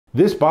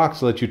This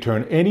box lets you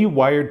turn any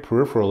wired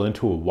peripheral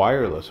into a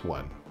wireless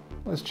one.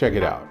 Let's check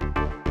it out.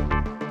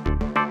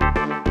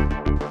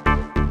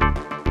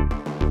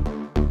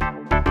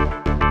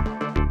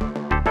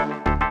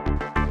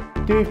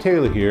 Dave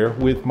Taylor here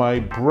with my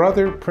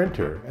Brother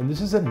printer, and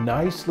this is a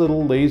nice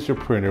little laser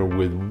printer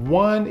with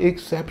one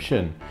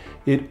exception.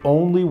 It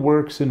only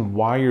works in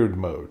wired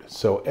mode.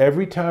 So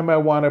every time I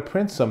want to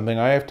print something,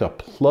 I have to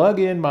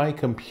plug in my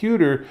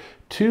computer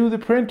to the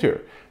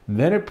printer.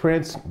 Then it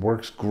prints,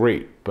 works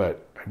great,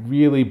 but I've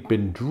really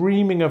been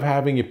dreaming of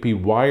having it be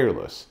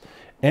wireless.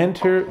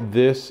 Enter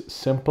this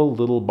simple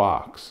little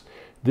box.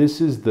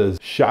 This is the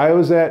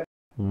Xiiaozet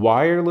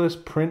Wireless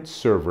Print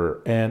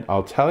Server, and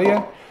I'll tell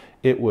you,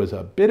 it was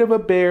a bit of a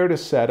bear to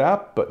set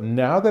up, but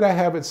now that I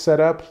have it set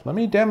up, let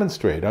me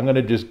demonstrate. I'm going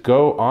to just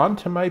go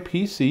onto my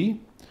PC,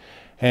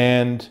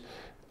 and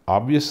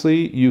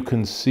obviously you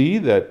can see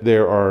that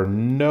there are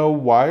no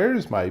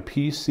wires. My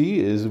PC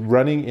is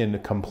running in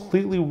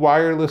completely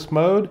wireless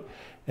mode,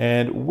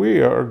 and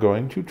we are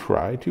going to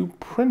try to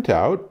print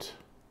out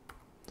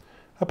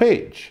a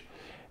page.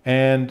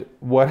 And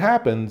what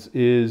happens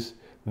is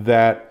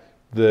that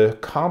the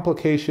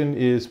complication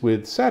is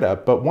with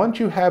setup, but once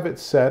you have it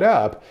set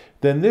up,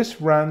 then this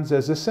runs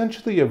as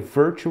essentially a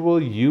virtual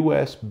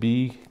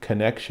USB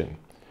connection.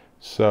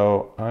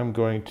 So I'm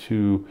going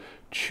to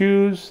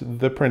choose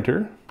the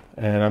printer,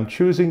 and I'm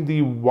choosing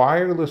the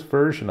wireless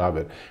version of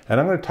it. And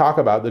I'm going to talk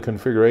about the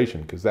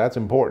configuration because that's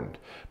important.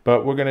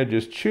 But we're going to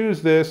just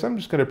choose this. I'm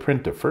just going to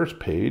print the first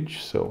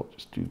page. So I'll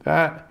just do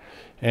that.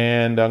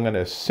 And I'm going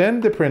to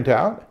send the print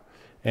out.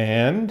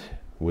 And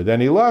with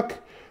any luck,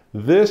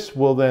 this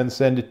will then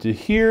send it to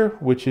here,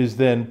 which is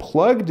then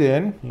plugged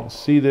in. You'll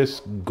see this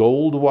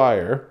gold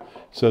wire.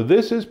 So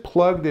this is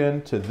plugged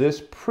into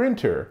this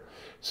printer.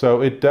 So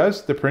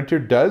the printer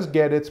does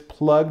get its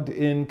plugged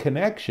in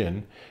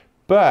connection,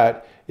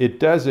 but it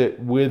does it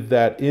with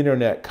that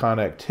internet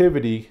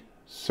connectivity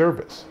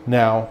service.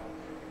 Now,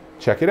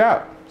 check it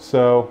out.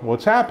 So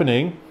what's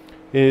happening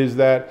is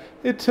that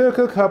it took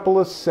a couple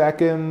of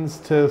seconds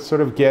to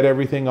sort of get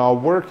everything all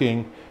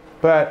working,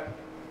 but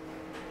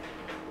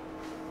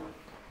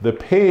the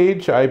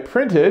page I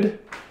printed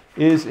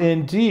is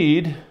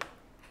indeed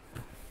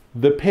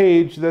the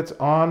page that's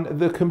on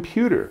the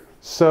computer.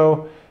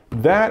 So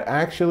that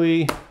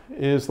actually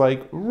is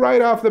like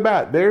right off the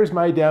bat. There's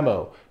my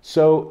demo.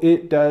 So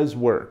it does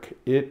work.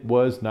 It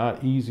was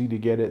not easy to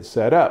get it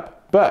set up.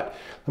 But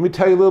let me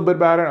tell you a little bit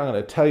about it. I'm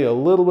going to tell you a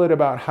little bit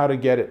about how to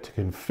get it to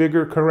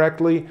configure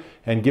correctly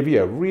and give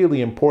you a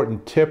really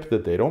important tip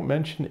that they don't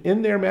mention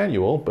in their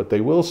manual, but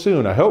they will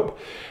soon, I hope.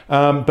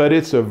 But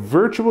it's a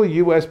virtual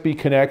USB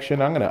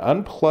connection. I'm going to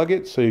unplug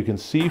it so you can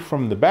see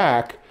from the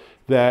back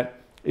that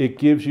it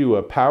gives you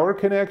a power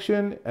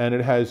connection, and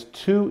it has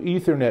 2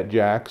 Ethernet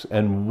jacks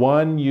and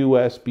 1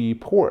 USB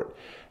port.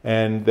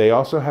 And they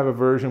also have a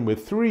version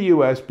with 3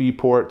 USB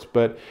ports,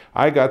 but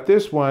I got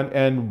this one.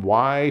 And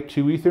why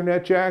 2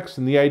 Ethernet jacks?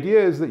 And the idea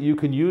is that you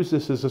can use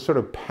this as a sort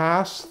of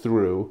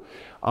pass-through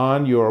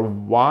on your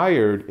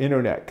wired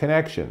internet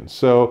connection.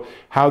 So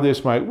how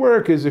this might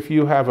work is if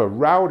you have a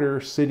router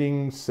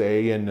sitting,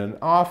 say, in an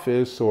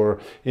office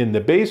or in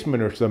the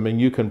basement or something,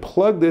 you can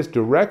plug this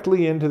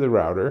directly into the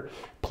router,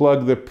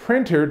 plug the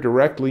printer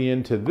directly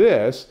into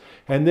this,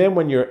 and then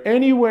when you're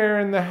anywhere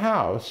in the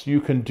house, you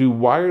can do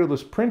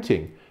wireless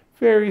printing.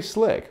 Very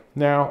slick.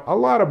 Now, a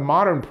lot of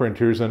modern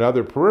printers and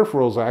other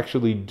peripherals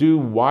actually do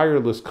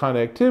wireless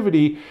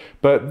connectivity,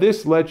 but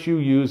this lets you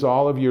use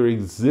all of your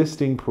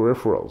existing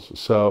peripherals.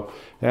 So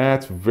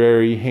that's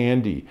very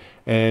handy.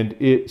 And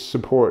it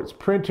supports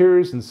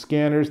printers and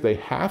scanners. They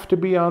have to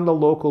be on the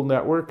local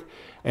network.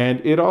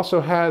 And it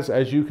also has,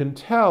 as you can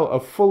tell,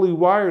 a fully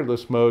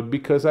wireless mode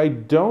because I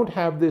don't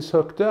have this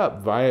hooked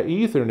up via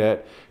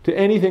Ethernet to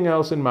anything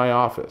else in my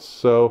office.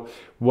 So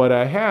what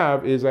I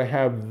have is I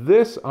have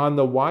this on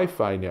the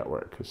Wi-Fi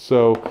network.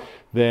 So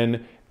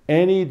then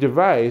any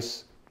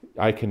device,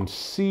 I can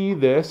see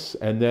this,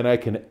 and then I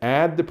can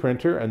add the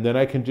printer, and then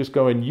I can just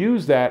go and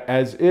use that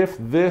as if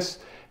this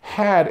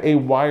had a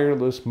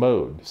wireless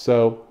mode.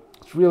 So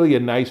it's really a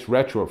nice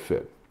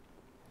retrofit.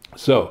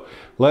 So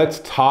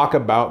let's talk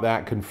about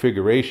that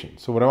configuration.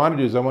 So what I want to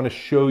do is I want to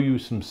show you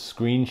some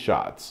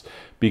screenshots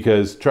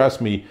because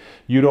trust me,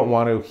 you don't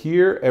want to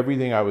hear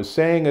everything I was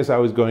saying as I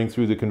was going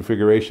through the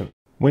configuration.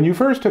 When you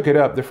first hook it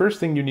up, the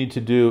first thing you need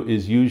to do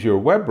is use your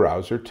web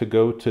browser to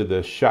go to the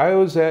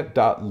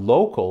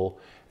xiaozet.local,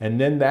 and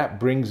then that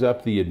brings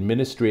up the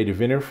administrative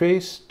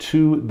interface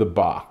to the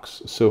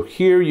box. So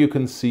here you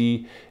can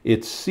see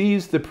it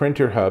sees the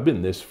printer hub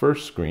in this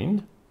first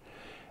screen.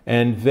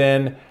 And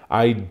then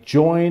I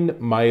join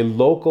my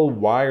local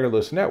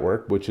wireless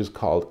network, which is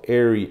called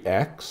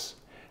ARRIX,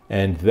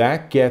 and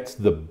that gets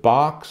the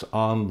box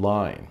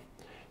online.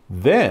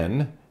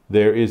 Then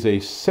there is a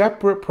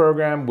separate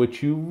program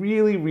which you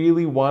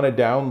really want to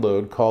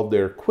download called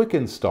their Quick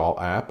Install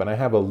app, and I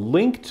have a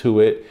link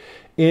to it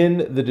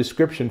in the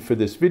description for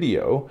this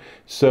video.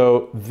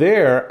 So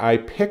there I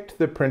picked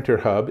the printer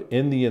hub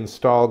in the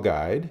install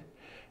guide,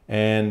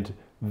 and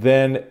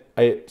then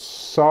it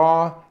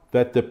saw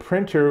that the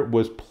printer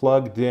was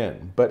plugged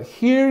in. But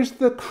here's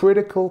the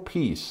critical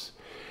piece.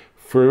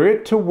 For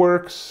it to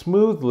work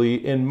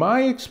smoothly, in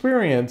my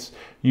experience,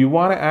 you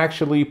want to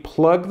actually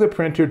plug the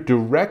printer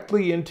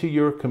directly into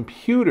your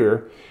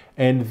computer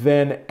and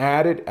then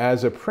add it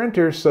as a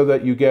printer so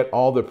that you get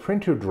all the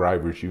printer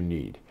drivers you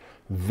need.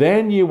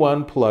 Then you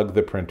unplug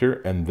the printer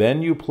and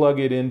then you plug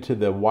it into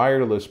the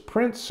wireless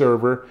print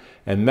server,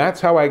 and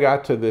that's how I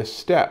got to this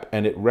step,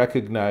 and it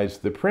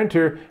recognized the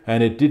printer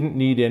and it didn't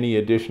need any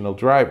additional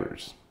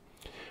drivers.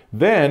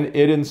 Then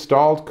it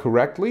installed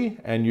correctly,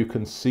 and you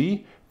can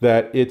see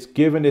that it's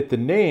given it the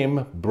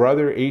name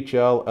Brother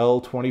HL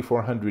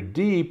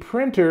L2400D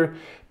printer,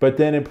 but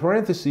then in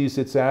parentheses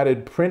it's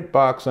added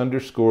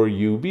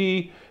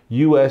printbox_UB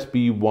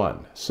USB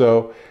 1.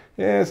 So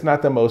it's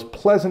not the most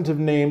pleasant of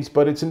names,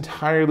 but it's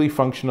entirely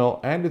functional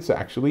and it's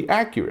actually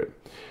accurate.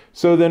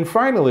 So then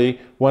finally,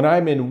 when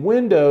I'm in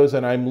Windows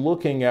and I'm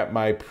looking at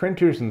my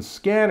printers and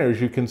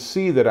scanners, you can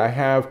see that I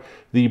have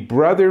the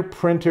Brother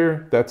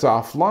printer that's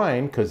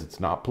offline because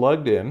it's not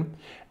plugged in,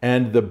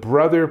 and the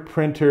Brother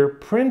printer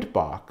print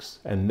box,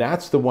 and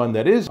that's the one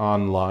that is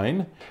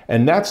online,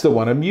 and that's the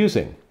one I'm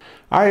using.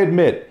 I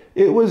admit,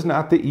 it was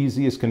not the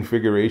easiest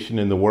configuration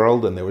in the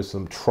world, and there was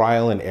some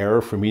trial and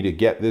error for me to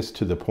get this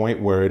to the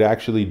point where it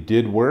actually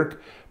did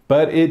work,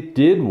 but it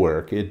did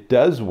work, it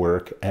does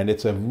work, and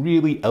it's a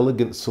really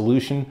elegant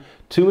solution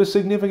to a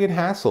significant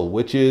hassle,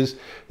 which is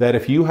that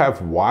if you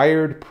have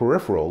wired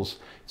peripherals,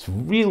 it's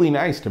really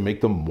nice to make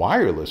them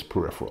wireless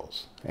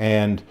peripherals.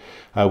 And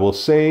I will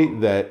say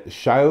that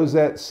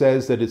Xiaozet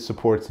says that it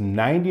supports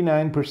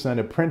 99%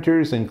 of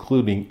printers,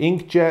 including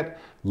inkjet,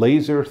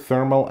 laser,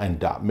 thermal, and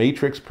dot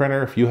matrix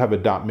printer. If you have a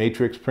dot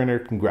matrix printer,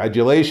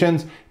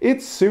 congratulations,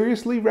 it's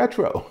seriously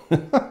retro.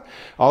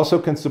 Also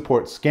can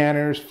support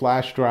scanners,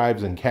 flash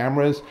drives, and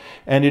cameras,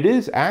 and it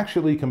is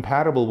actually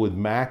compatible with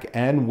Mac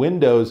and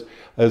Windows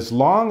as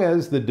long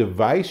as the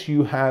device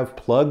you have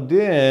plugged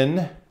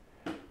in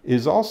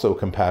is also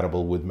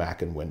compatible with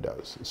Mac and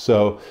Windows.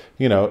 So,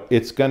 you know,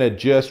 it's gonna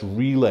just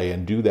relay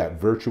and do that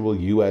virtual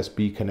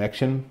USB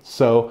connection.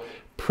 So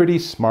pretty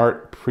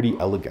smart, pretty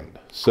elegant.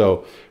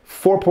 So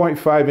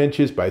 4.5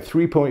 inches by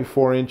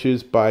 3.4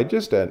 inches by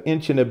just an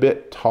inch and a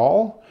bit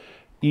tall.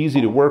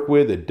 Easy to work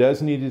with. It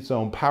does need its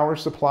own power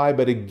supply,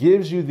 but it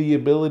gives you the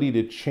ability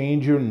to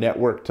change your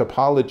network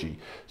topology.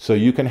 So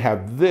you can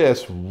have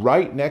this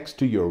right next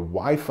to your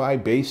Wi-Fi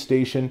base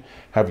station,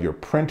 have your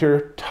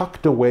printer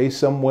tucked away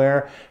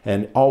somewhere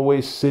and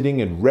always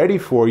sitting and ready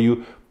for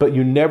you, but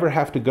you never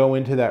have to go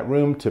into that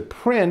room to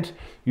print.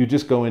 You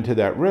just go into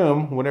that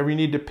room whenever you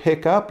need to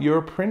pick up your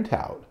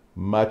printout.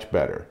 Much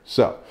better.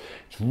 So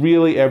it's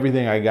really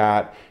everything I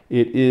got.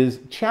 It is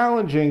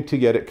challenging to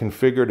get it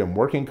configured and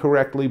working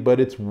correctly, but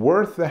it's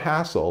worth the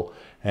hassle.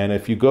 And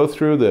if you go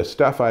through the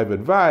stuff I've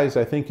advised,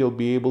 I think you'll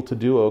be able to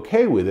do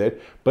okay with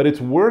it, but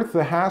it's worth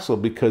the hassle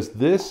because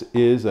this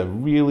is a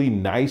really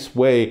nice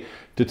way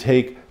to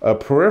take a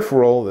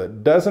peripheral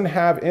that doesn't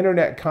have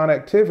internet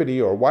connectivity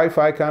or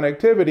Wi-Fi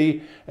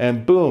connectivity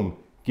and boom,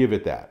 give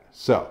it that.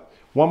 So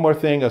one more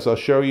thing, as I'll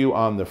show you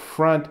on the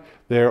front,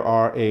 there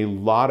are a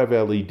lot of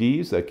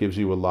LEDs that gives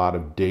you a lot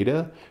of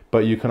data, but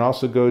you can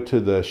also go to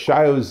the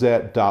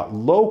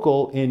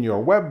xiaozet.local in your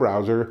web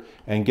browser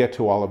and get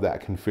to all of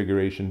that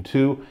configuration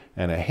too.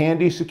 And a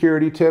handy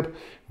security tip,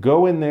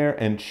 go in there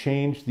and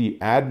change the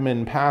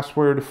admin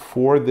password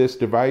for this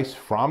device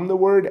from the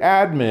word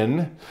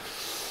admin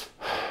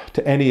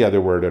to any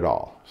other word at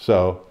all.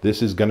 So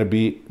this is going to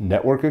be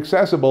network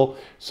accessible.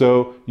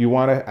 So you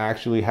want to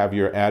actually have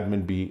your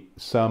admin be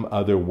some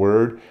other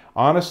word.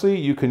 Honestly,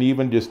 you can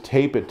even just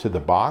tape it to the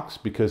box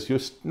because you're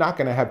not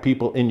going to have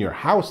people in your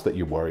house that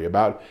you worry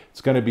about.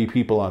 It's going to be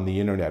people on the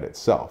internet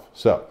itself.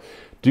 So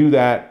do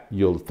that,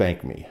 you'll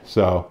thank me.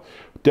 So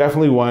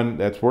definitely one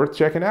that's worth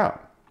checking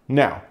out.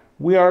 Now,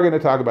 we are going to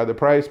talk about the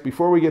price.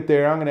 Before we get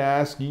there, I'm going to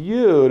ask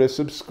you to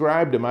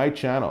subscribe to my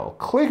channel.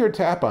 Click or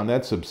tap on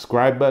that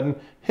subscribe button,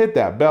 hit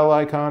that bell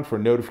icon for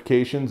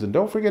notifications, and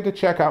don't forget to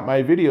check out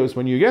my videos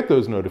when you get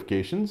those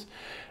notifications.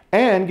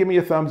 And give me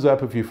a thumbs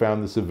up if you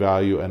found this of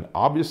value, and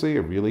obviously I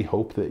really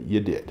hope that you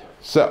did.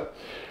 So,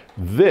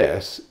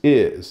 this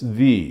is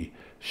the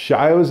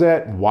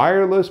Xiiaozet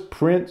Wireless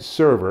Print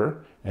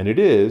Server, and it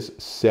is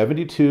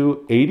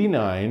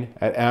 $72.89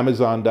 at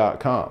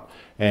Amazon.com.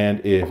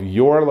 And if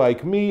you're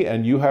like me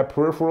and you have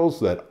peripherals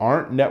that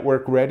aren't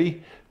network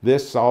ready,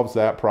 this solves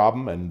that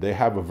problem. And they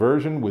have a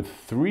version with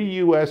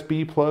 3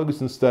 USB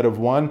plugs instead of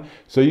 1.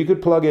 So you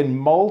could plug in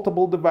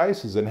multiple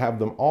devices and have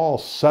them all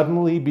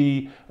suddenly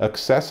be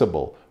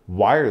accessible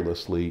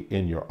wirelessly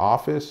in your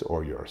office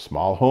or your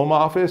small home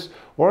office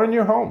or in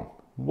your home.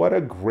 What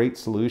a great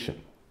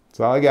solution. That's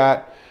all I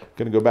got.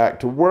 Gonna go back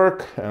to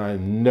work and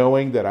I'm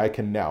knowing that I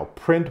can now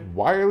print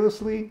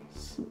wirelessly.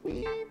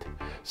 Sweet.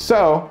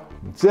 So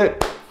that's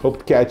it. Hope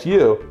to catch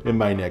you in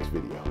my next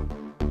video.